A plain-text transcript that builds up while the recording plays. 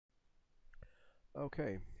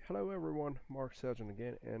Okay, hello everyone, Mark Sargent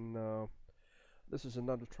again, and this is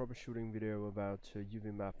another troubleshooting video about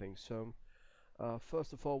UV mapping.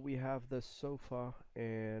 First of all, we have this sofa,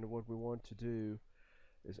 and what we want to do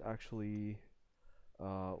is actually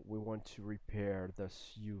we want to repair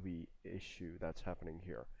this UV issue that's happening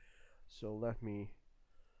here. So let me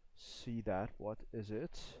see that. What is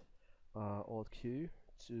it? Alt Q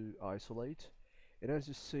to isolate. And as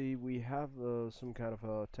you see, we have some kind of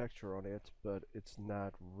a texture on it, but it's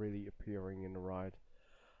not really appearing in the right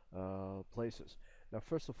places. Now,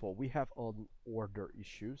 first of all, we have an order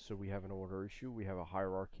issue. So we have an order issue, we have a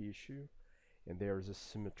hierarchy issue, and there is a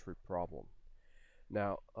symmetry problem.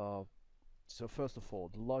 Now, so first of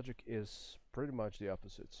all, the logic is pretty much the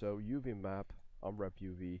opposite. So UV map, Unwrap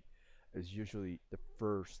UV, is usually the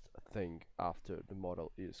first thing after the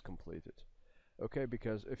model is completed. Okay,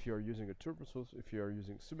 because if you're using a turbo source, if you're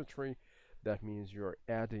using symmetry, that means you're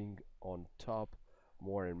adding on top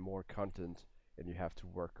more and more content, and you have to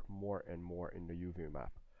work more and more in the UV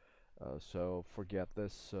map. So forget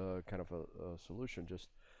this kind of a solution. Just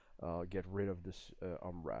get rid of this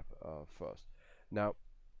unwrap first. Now,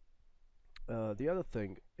 the other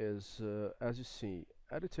thing is, as you see,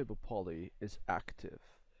 editable poly is active.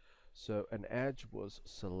 So an edge was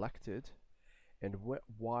selected, and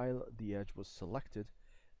while the edge was selected,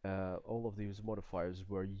 all of these modifiers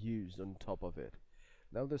were used on top of it.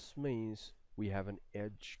 Now this means we have an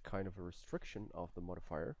edge kind of a restriction of the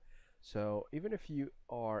modifier. So even if you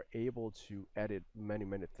are able to edit many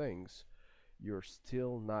things, you're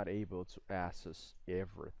still not able to access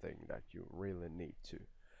everything that you really need to.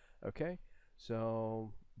 Okay,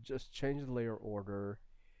 so just change the layer order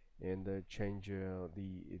and change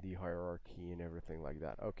the hierarchy and everything like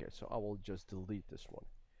that. Okay, so I will just delete this one.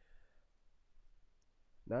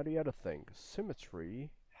 Now the other thing,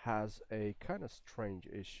 symmetry has a kind of strange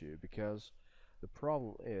issue, because the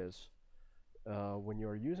problem is when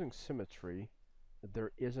you're using symmetry,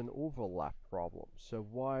 there is an overlap problem. So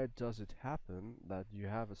why does it happen that you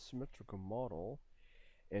have a symmetrical model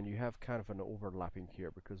and you have kind of an overlapping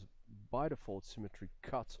here? Because by default, symmetry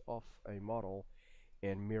cuts off a model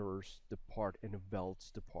and mirrors the part and welds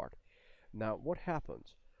the part. Now what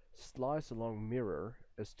happens? Slice along mirror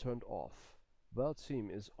is turned off. Weld seam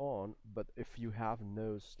is on, but if you have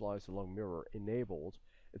no slice along mirror enabled,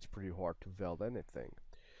 it's pretty hard to weld anything.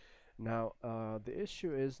 Now the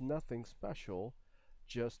issue is nothing special,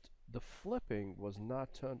 just the flipping was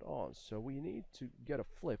not turned on. So we need to get a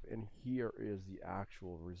flip, and here is the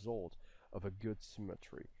actual result of a good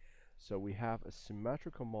symmetry. So we have a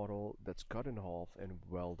symmetrical model that's cut in half and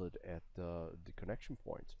welded at the connection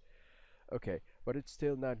point. Okay, but it's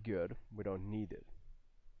still not good. We don't need it.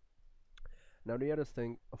 Now the other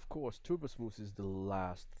thing, of course, turbo smooth is the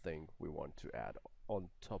last thing we want to add on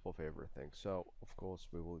top of everything. So of course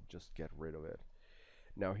we will just get rid of it.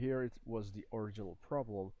 Now here it was the original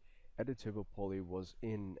problem. Editable poly was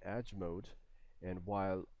in edge mode, and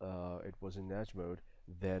while it was in edge mode,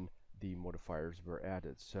 then the modifiers were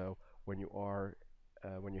added. So when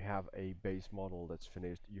you have a base model that's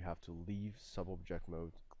finished, you have to leave sub-object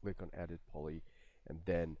mode, click on edit poly, and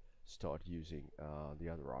then start using the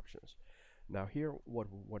other options. Now here,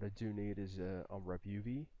 what I do need is Unwrap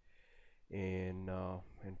UV and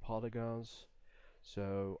polygons.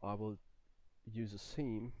 So I will use a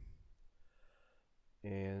seam,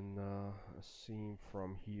 and a seam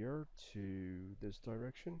from here to this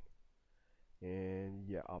direction, and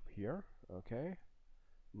yeah, up here. Okay,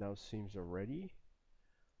 now seams are ready.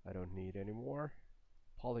 I don't need any more.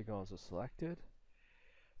 Polygons are selected.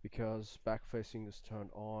 Because back facing is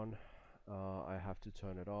turned on, I have to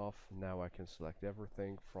turn it off. Now I can select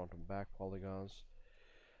everything, front and back polygons.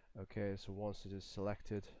 Okay, so once it is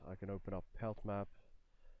selected, I can open up pelt map,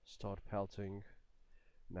 start pelting.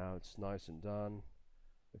 Now it's nice and done.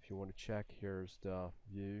 If you want to check, here's the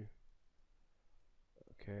view.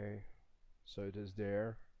 Okay, so it is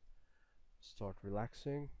there. Start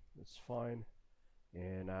relaxing, it's fine,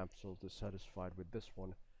 and I'm absolutely satisfied with this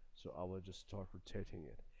one, so I will just start rotating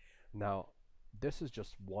it. Now this is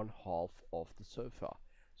just one half of the sofa,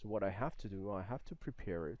 so what I have to do, I have to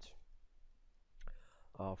prepare it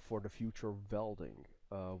for the future welding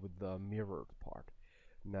with the mirrored part.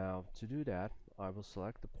 Now to do that, I will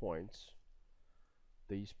select the points,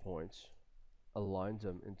 these points, align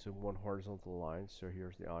them into one horizontal line. So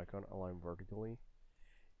here's the icon, align vertically,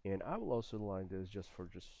 and I will also align this just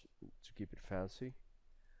to keep it fancy,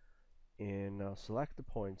 and select the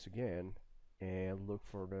points again and look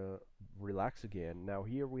for the relax again. Now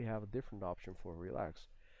here we have a different option for relax,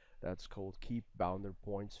 that's called keep boundary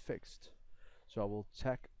points fixed. So I will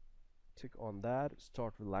click on that,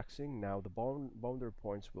 start relaxing. Now the boundary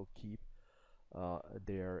points will keep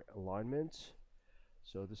their alignment.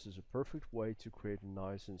 So this is a perfect way to create a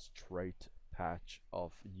nice and straight patch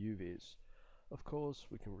of UVs. Of course,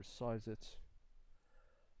 we can resize it.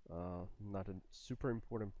 Not a super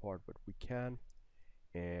important part, but we can.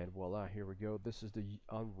 And voila, here we go. This is the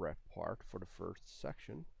unwrap part for the first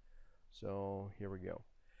section. So here we go.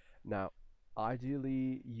 Now,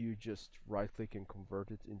 ideally, you just right click and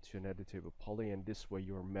convert it into an editable poly, and this way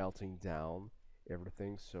you're melting down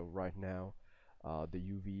everything. So right now, the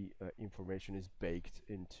UV information is baked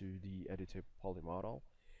into the editable poly model.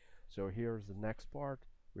 So here's the next part.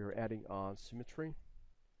 We're adding on symmetry.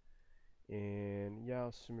 And yeah,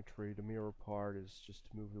 symmetry, the mirror part is just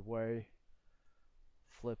moved away.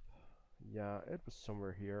 Flip, yeah, it was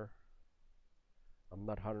somewhere here. I'm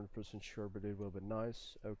not 100% sure, but it will be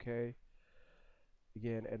nice. Okay.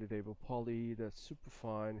 Again, editable poly, that's super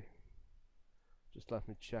fine. Just let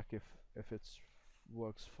me check if it's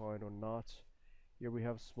works fine or not. Here we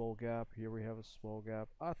have a small gap, here we have a small gap.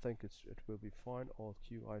 I think it will be fine. Alt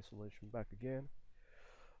Q, isolation, back again.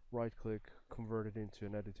 Right click, convert it into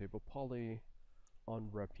an editable poly,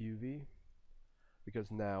 Unwrap UV,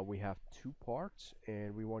 because now we have two parts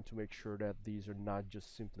and we want to make sure that these are not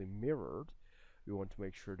just simply mirrored. We want to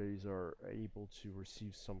make sure these are able to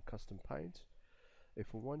receive some custom paint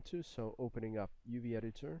if we want to. So opening up UV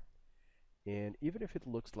editor, and even if it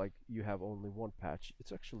looks like you have only one patch,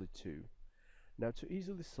 it's actually two. Now to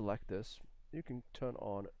easily select this, you can turn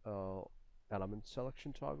on element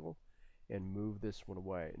selection toggle and move this one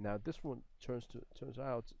away. Now this one turns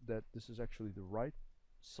out that this is actually the right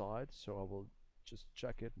side, so I will just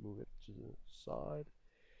check it, move it to the side.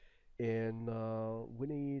 And we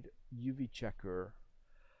need UV checker,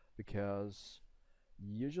 because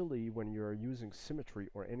usually when you're using symmetry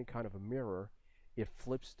or any kind of a mirror, it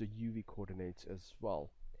flips the UV coordinates as well.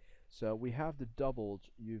 So we have the doubled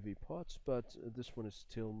UV pots, but this one is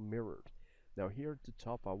still mirrored. Now here at the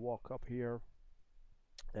top, I walk up here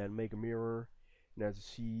and make a mirror, and as you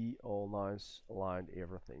see, all nice aligned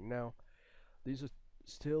everything. Now these are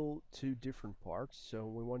still two different parts, so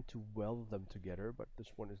we want to weld them together, but this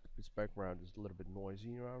background is a little bit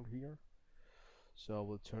noisy around here. So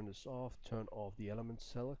we'll turn this off, turn off the element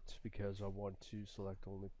select, because I want to select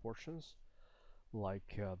only portions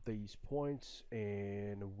like these points,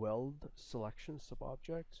 and weld selections of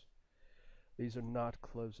objects. These are not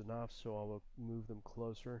close enough, so I will move them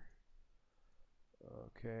closer.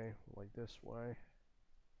 Okay, like this way,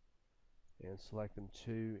 and select them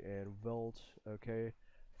too, and weld. Okay,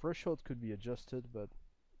 threshold could be adjusted, but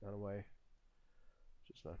anyway,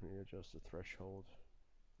 just let me adjust the threshold.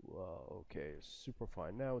 Wow, okay, super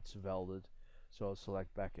fine. Now it's welded, so I'll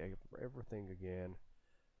select back everything again.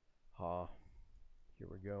 Here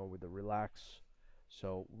we go with the relax.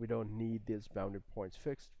 So we don't need these boundary points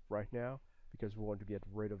fixed right now, because we want to get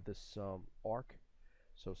rid of this arc.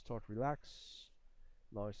 So start relax.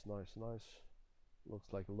 Nice, nice, nice.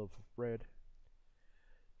 Looks like a loaf of bread.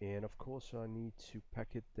 And of course I need to pack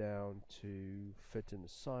it down to fit in the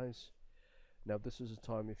size. Now this is a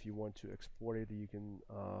time, if you want to export it, you can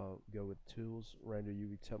go with tools, render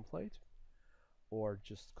UV template, or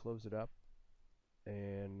just close it up,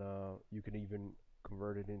 and you can even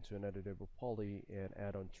convert it into an editable poly and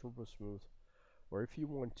add on turbo smooth. Or if you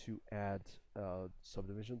want to add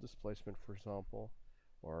subdivision displacement, for example,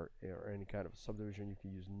 or any kind of subdivision, you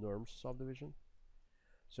can use norm subdivision.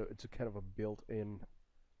 So it's a kind of a built-in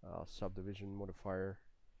subdivision modifier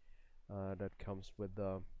that comes with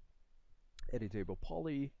the editable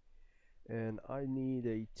poly. And I need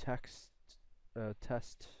a test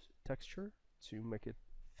texture to make it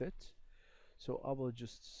fit. So I will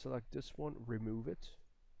just select this one, remove it,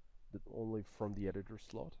 only from the editor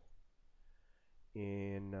slot.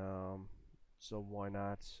 And so why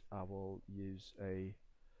not, I will use a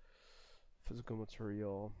physical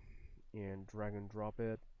material and drag and drop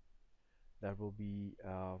it. That will be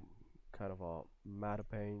kind of a matte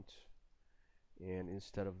paint, and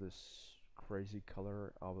instead of this crazy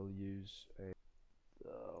color, I will use a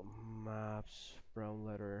maps brown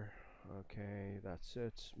letter. Okay, that's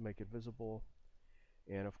it. Make it visible,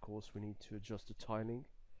 and of course we need to adjust the tiling,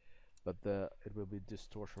 but it will be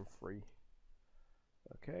distortion free.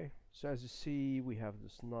 Okay, so as you see, we have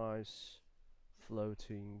this nice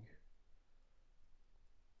floating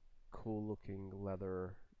cool looking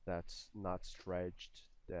leather that's not stretched,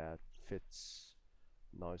 that fits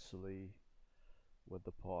nicely with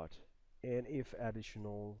the pot. And if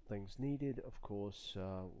additional things needed, of course,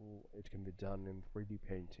 it can be done in 3D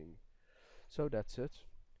painting. So that's it,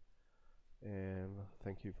 and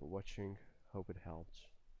thank you for watching. Hope it helped.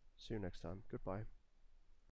 See you next time. Goodbye.